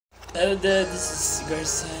Hello there, this is Gare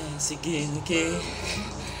Science again, okay?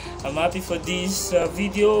 I'm happy for this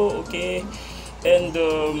video, okay? And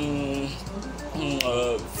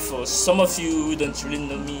for some of you who don't really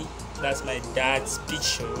know me, that's my dad's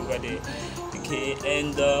picture over there, okay?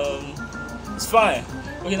 And it's fine.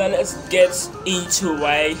 Okay, now let's get into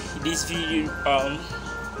why this video,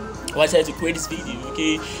 why I decided to create this video,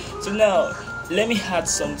 okay? So now, let me add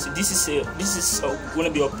something. This is going to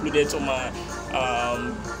be uploaded on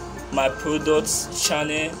my products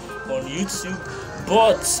channel on YouTube,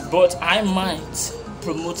 but I might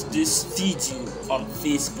promote this video on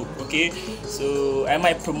Facebook, okay? So I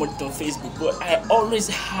might promote it on Facebook, but I always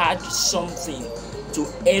add something to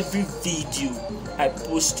every video I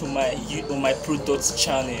post on my products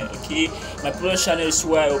channel, okay? My products channel is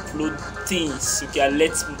where I upload things, okay? I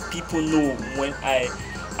let people know when I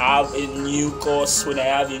have a new course, when I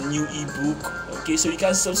have a new ebook, okay? So you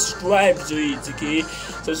can subscribe to it, okay?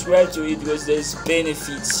 Subscribe to it because there's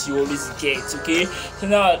benefits you always get, okay? So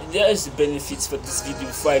now there's the benefits for this video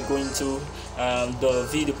before I go into the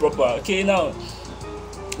video proper, okay? Now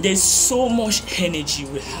there's so much energy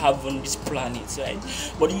we have on this planet, right?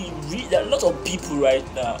 But you read a lot of people right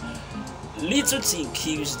now, little thing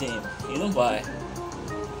kills them. You know why?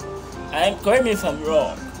 Correct me if I'm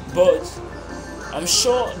wrong, but I'm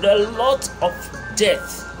sure there are a lot of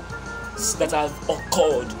deaths that have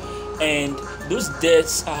occurred, and those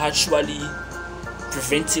deaths are actually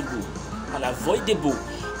preventable and avoidable.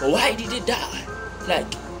 But why did they die? Like,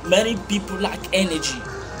 many people lack energy.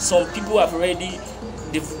 Some people have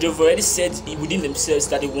they've already said within themselves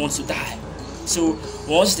that they want to die. So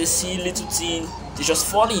once they see little thing, they just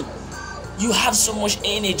fall in. You have so much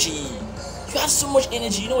energy. You have so much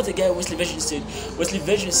energy. You know what the guy Wesley Virgin said? Wesley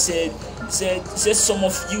Virgin said some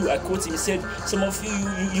of you, I quote him, he said, some of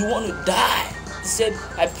you want to die. He said,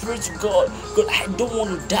 I pray to God, I don't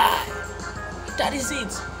want to die. That is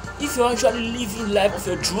it. If you're actually living life of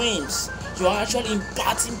your dreams, you are actually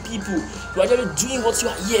imparting people, you are actually doing what you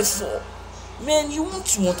are here for, man, you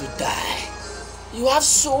won't want to die. You have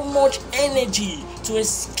so much energy to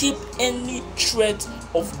escape any threat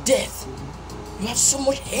of death. You have so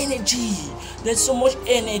much energy. There's so much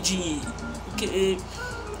energy. Okay,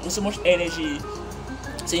 there's so much energy.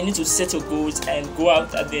 So you need to set your goals and go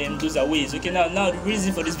out at them. Those are ways. Okay, now the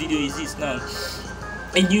reason for this video is this. Now,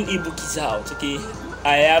 a new ebook is out. Okay,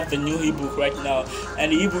 I have the new ebook right now,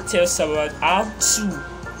 and the ebook tells about how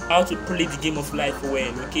to play the game of life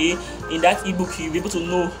well. Okay, in that ebook you'll be able to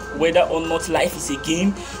know whether or not life is a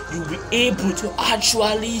game. You'll be able to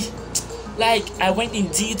actually, like, I went in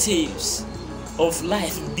details of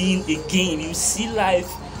life being a game. You see life,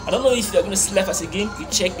 I don't know if you're going to see life as a game. You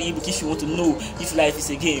check the ebook if you want to know if life is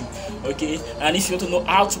a game, okay? And if you want to know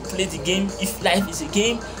how to play the game, if life is a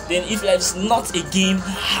game, then if life is not a game,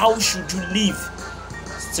 how should you live?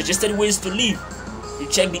 Suggested ways to live. You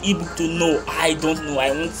check the ebook to know. I don't know, I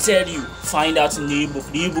won't tell you. Find out in the ebook.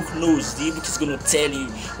 The ebook knows. The ebook is going to tell you,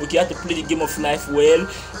 okay? You have to play the game of life well,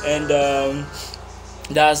 and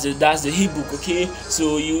that's the ebook, okay?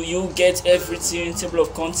 So you get everything. Table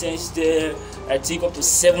of contents there. I take up to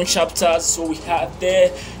 7 chapters, so we have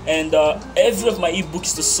there, and every of my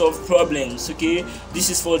ebooks to solve problems, okay? This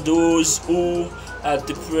is for those who are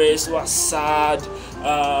depressed, who are sad,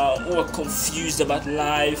 who are confused about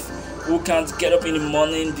life, who can't get up in the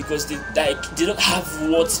morning because they don't have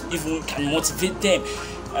what even can motivate them.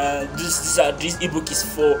 This ebook is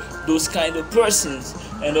for those kind of persons.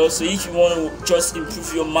 And also, if you want to just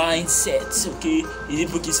improve your mindset, okay, the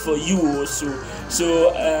ebook is for you also.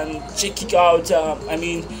 So check it out.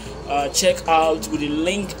 Check out with the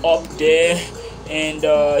link up there. And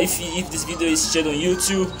if this video is shared on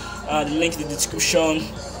YouTube, the link in the description.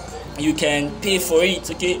 You can pay for it,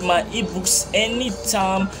 okay? My ebooks,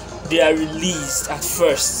 anytime they are released at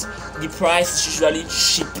first, the price is usually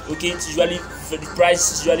cheap, okay? The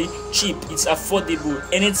price is usually cheap. It's affordable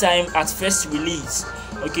anytime at first release,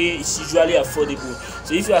 okay? It's usually affordable.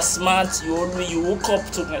 So if you are smart, you woke up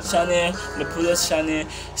to my channel, my products channel.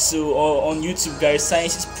 So on YouTube, Gare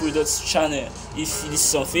Science's products channel. If this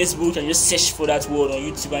is on Facebook, and just search for that word on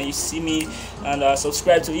YouTube and you see me, and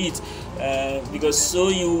subscribe to it, because so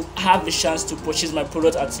you have the chance to purchase my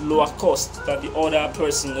product at lower cost than the other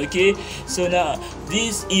person, okay? So now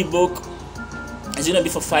this ebook is gonna be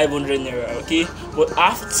for 500 naira, okay? But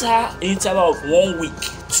after an interval of 1 week,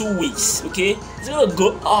 2 weeks, okay, it's gonna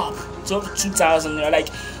go up to 2,000 naira. Like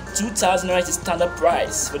 2,000 naira is the standard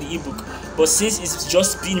price for the ebook, but since it's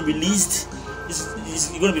just been released, it's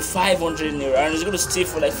going to be 500 naira, and it's going to stay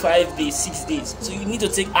for like 5 days, 6 days. So you need to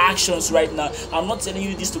take actions right now. I'm not telling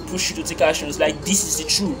you this to push you to take actions. Like, this is the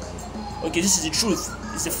truth, okay? This is the truth.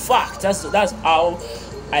 It's a fact. That's how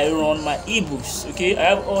I run my ebooks. Okay,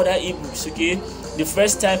 I have other ebooks. Okay, the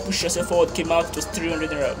first time Push Yourself Forward came out, it was 300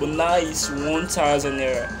 naira, but now it's 1,000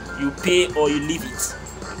 naira. You pay or you leave it.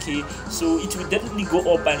 Okay, so it will definitely go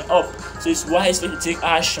up and up. So it's wise for you to take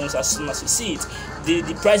actions as soon as you see it.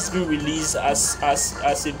 The price is being released as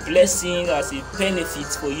a blessing, as a benefit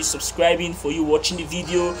for you subscribing, for you watching the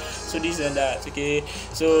video. So this and that. Okay,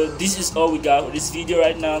 so this is all we got for this video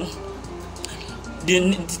right now.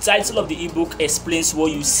 The title of the ebook explains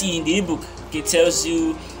what you see in the ebook. It tells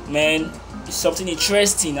you, man, something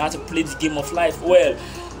interesting, how to play the game of life well.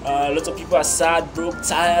 A lot of people are sad, broke,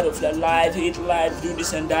 tired of their life, hate life, do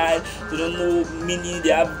this and that. They don't know meaning. They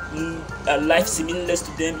have life meaningless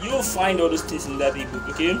to them. You'll find all those things in that ebook.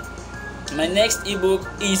 Okay. My next ebook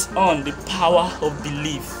is on the power of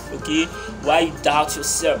belief. Okay, why you doubt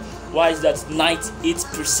yourself. Why is that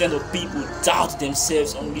 98% of people doubt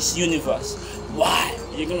themselves on this universe? Why?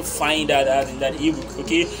 You're gonna find that out in that ebook.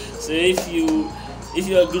 Okay, so if you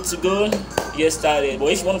are good to go, get started.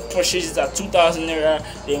 But if you want to purchase it at 2,000 naira,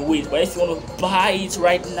 then wait. But if you want to buy it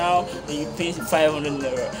right now, then you pay 500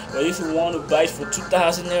 naira. But if you want to buy it for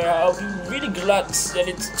 2,000 naira, I'll be really glad to sell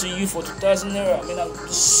it to you for 2,000 naira. I mean, I'm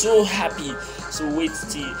so happy. So wait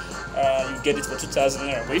till you get it for 2,000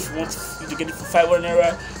 naira. But if you want to get it for 500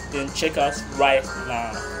 naira, then check out right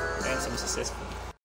now and some successful.